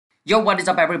Yo, what is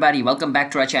up everybody? Welcome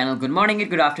back to our channel. Good morning and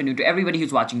good afternoon to everybody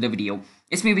who's watching the video.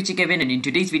 It's me, Kevin, and in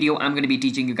today's video, I'm going to be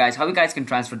teaching you guys how you guys can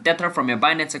transfer Tether from your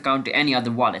Binance account to any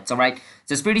other wallets, alright?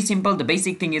 So it's pretty simple. The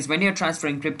basic thing is when you're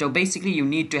transferring crypto, basically you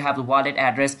need to have the wallet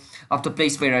address of the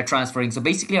place where you're transferring. So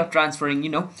basically you're transferring,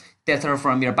 Tether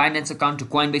from your Binance account to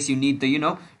Coinbase, you need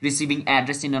the, receiving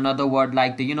address, in another word,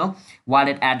 like the,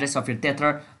 wallet address of your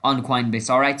Tether on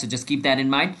Coinbase. Alright, so just keep that in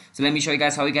mind. So let me show you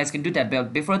guys how you guys can do that.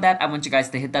 But before that, I want you guys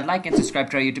to hit that like and subscribe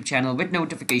to our YouTube channel with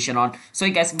notification on so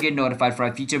you guys can get notified for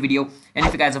our future video. And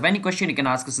if you guys have any question, you can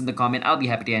ask us in the comment. I'll be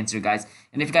happy to answer you guys.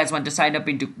 And if you guys want to sign up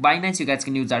into Binance, you guys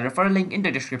can use our referral link in the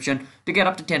description to get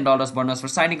up to $10 bonus for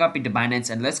signing up into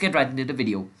Binance. And let's get right into the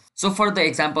video. So for the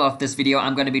example of this video,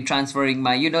 I'm going to be transferring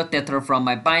my, Tether from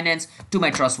my Binance to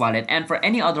my Trust wallet. And for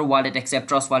any other wallet except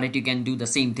Trust wallet, you can do the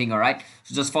same thing, alright?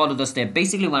 So just follow the step.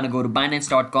 Basically, you want to go to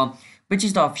Binance.com, which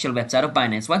is the official website of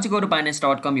Binance. Once you go to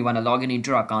Binance.com, you want to log in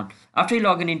into your account. After you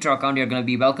log in into your account, you're going to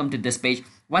be welcome to this page.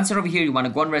 Once you're over here, you want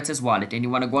to go on where it says wallet and you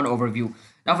want to go on overview.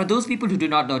 Now, for those people who do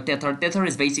not know Tether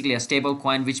is basically a stable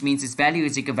coin, which means its value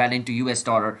is equivalent to US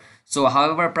dollar. So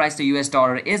however price the US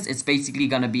dollar is, it's basically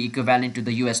going to be equivalent to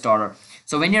the US dollar.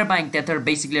 So when you're buying Tether,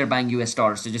 basically you're buying US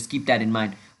dollars. So just keep that in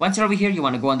mind. Once you're over here, you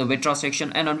want to go on the withdraw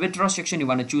section, and on withdraw section, you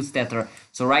want to choose Tether.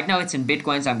 So right now it's in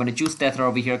Bitcoin, so I'm going to choose Tether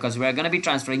over here because we're going to be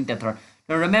transferring Tether.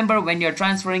 Now remember, when you're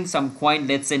transferring some coin,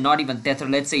 let's say not even Tether,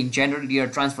 let's say in general you're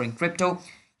transferring crypto,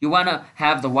 you want to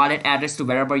have the wallet address to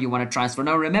wherever you want to transfer.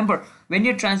 Now remember, when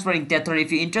you're transferring Tether,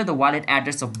 if you enter the wallet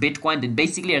address of Bitcoin, then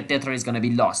basically your Tether is going to be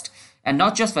lost. And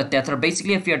not just for Tether,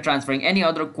 basically if you're transferring any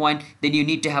other coin, then you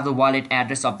need to have the wallet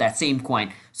address of that same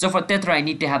coin. So for Tether, I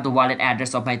need to have the wallet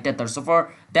address of my Tether. So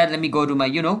for that, let me go to my,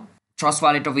 Trust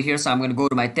wallet over here. So I'm going to go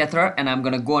to my Tether and I'm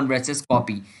going to go on where it says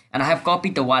copy. And I have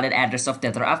copied the wallet address of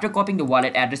Tether. After copying the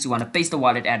wallet address, you want to paste the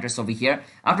wallet address over here.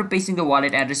 After pasting the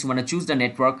wallet address, you want to choose the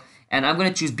network. And I'm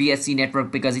going to choose BSC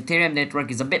network because Ethereum network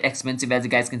is a bit expensive. As you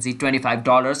guys can see,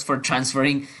 $25 for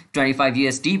transferring 25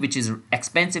 USD, which is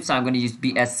expensive. So I'm going to use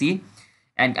BSC.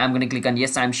 And I'm going to click on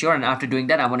yes, I'm sure. And after doing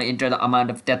that, I want to enter the amount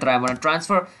of Tether I want to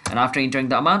transfer. And after entering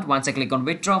the amount, once I click on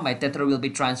withdraw, my Tether will be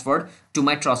transferred to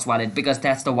my Trust wallet because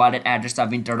that's the wallet address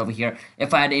I've entered over here.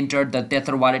 If I had entered the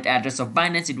Tether wallet address of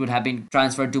Binance, it would have been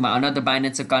transferred to my another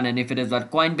Binance account. And if it is at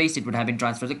Coinbase, it would have been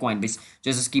transferred to Coinbase.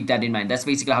 Just keep that in mind. That's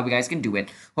basically how you guys can do it.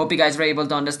 Hope you guys were able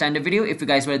to understand the video. If you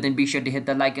guys were, then be sure to hit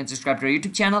the like and subscribe to our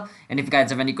YouTube channel. And if you guys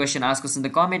have any question, ask us in the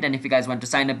comment. And if you guys want to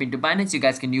sign up into Binance, you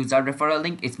guys can use our referral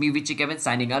link. It's me, Kevin,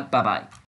 signing out. Bye bye.